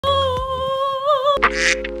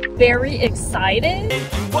very excited.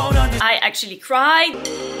 I actually cried.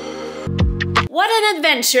 What an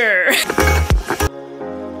adventure!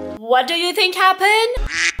 What do you think happened?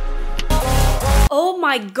 Oh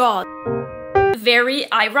my god. Very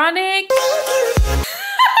ironic.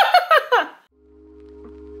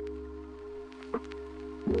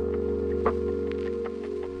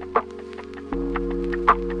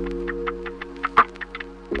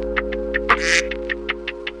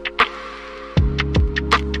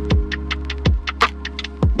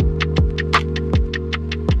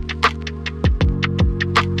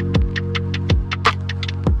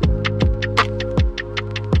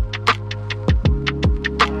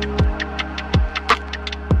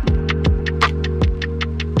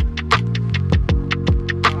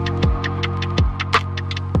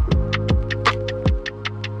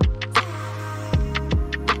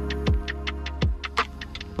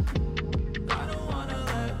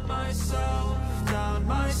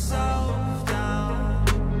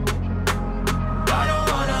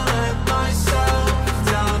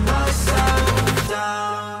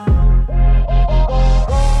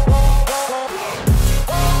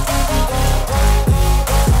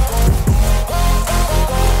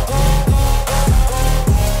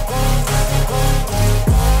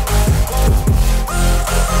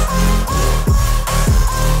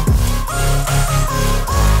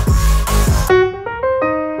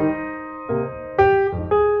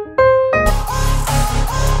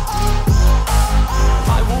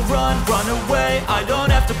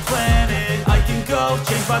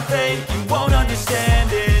 Change my fate, you won't understand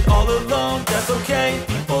it. All alone, that's okay.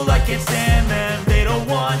 People I can't stand them. They don't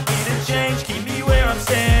want me to change, keep me where I'm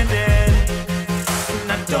standing.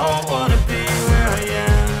 And I don't wanna be where I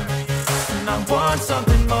am. And I want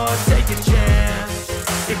something more, take a chance.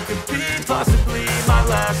 It could be possibly my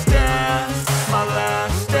last dance, my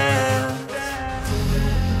last dance.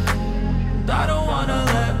 And I don't wanna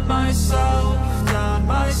let myself down,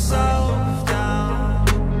 myself down.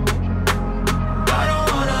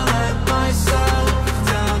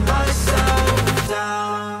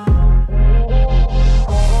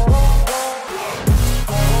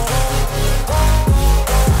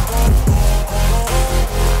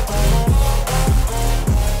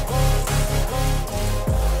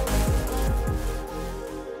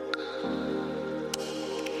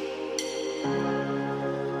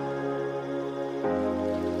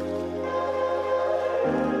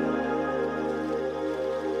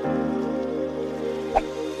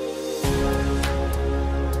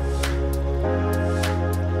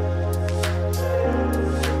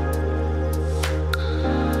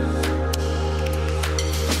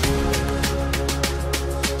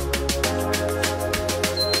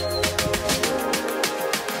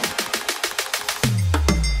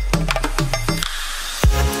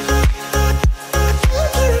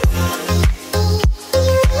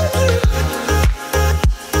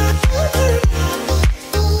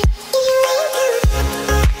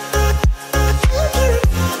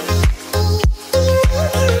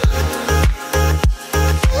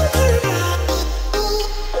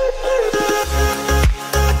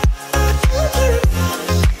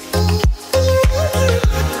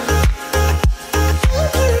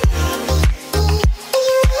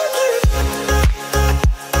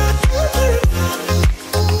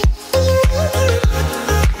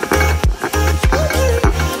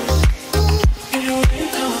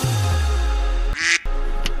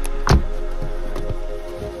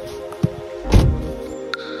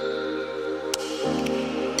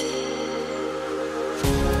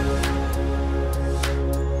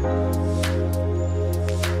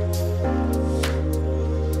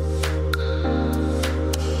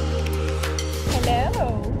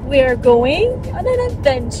 We're going on an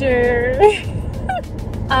adventure.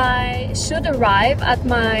 I should arrive at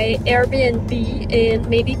my Airbnb in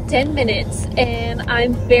maybe 10 minutes and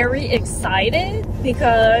I'm very excited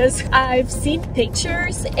because I've seen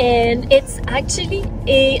pictures and it's actually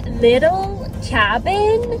a little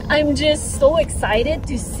cabin. I'm just so excited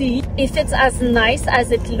to see if it's as nice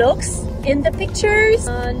as it looks in the pictures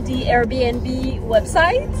on the Airbnb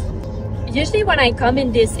website. Usually when I come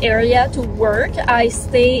in this area to work, I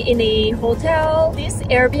stay in a hotel. This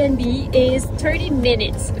Airbnb is 30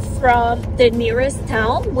 minutes from the nearest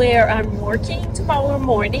town where I'm working tomorrow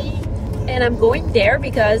morning. And I'm going there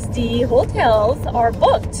because the hotels are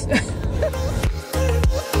booked.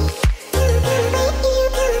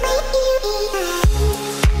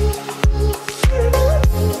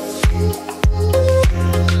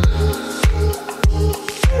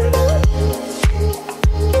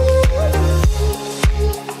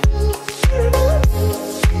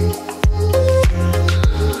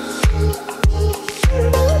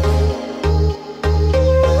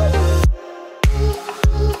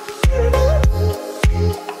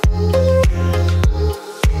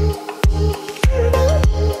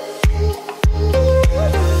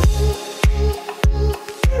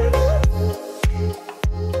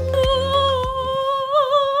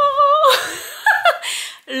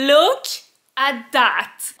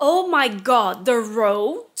 Oh my god, the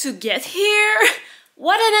road to get here!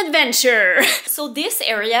 What an adventure! So this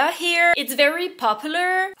area here, it's very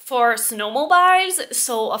popular for snowmobiles.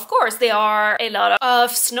 So of course there are a lot of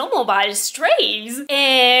snowmobile strays.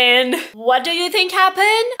 And what do you think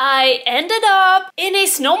happened? I ended up in a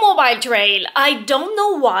snowmobile trail. I don't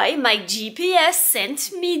know why my GPS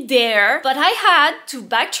sent me there, but I had to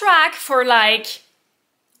backtrack for like,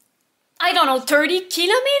 I don't know, 30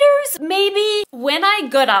 kilometers maybe? When I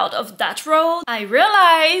got out of that road, I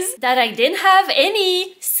realized that I didn't have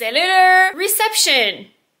any cellular reception.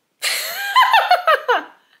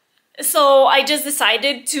 So I just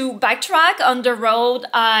decided to backtrack on the road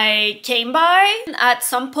I came by. At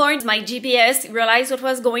some point, my GPS realized what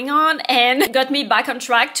was going on and got me back on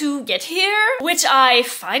track to get here, which I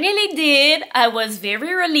finally did. I was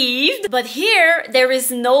very relieved. But here, there is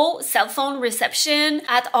no cell phone reception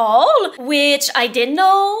at all, which I didn't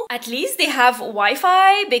know. At least they have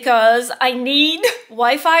Wi-Fi because I need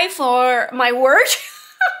Wi-Fi for my work.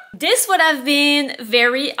 This would have been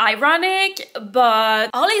very ironic, but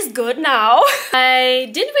all is good now.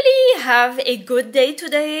 I didn't really have a good day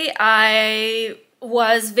today. I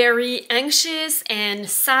was very anxious and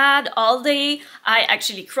sad all day. I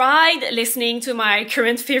actually cried listening to my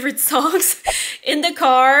current favorite songs in the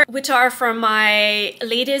car, which are from my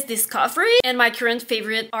latest discovery and my current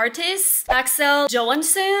favorite artist, Axel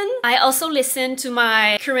Johansson. I also listened to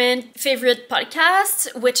my current favorite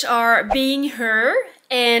podcasts, which are Being Her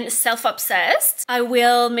and Self-Obsessed. I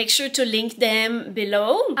will make sure to link them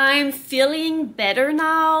below. I'm feeling better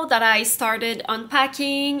now that I started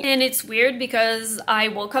unpacking, and it's weird because I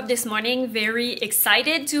woke up this morning very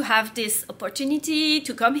excited to have this opportunity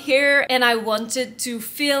to come here, and I wanted to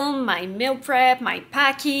film my meal prep, my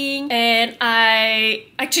packing, and I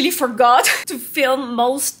actually forgot to film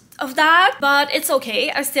most of that, but it's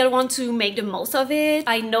okay. I still want to make the most of it.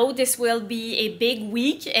 I know this will be a big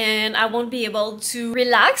week and I won't be able to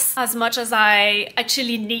relax as much as I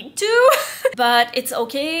actually need to, but it's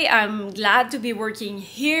okay. I'm glad to be working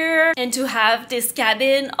here and to have this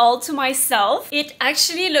cabin all to myself. It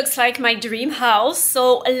actually looks like my dream house,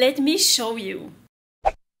 so let me show you.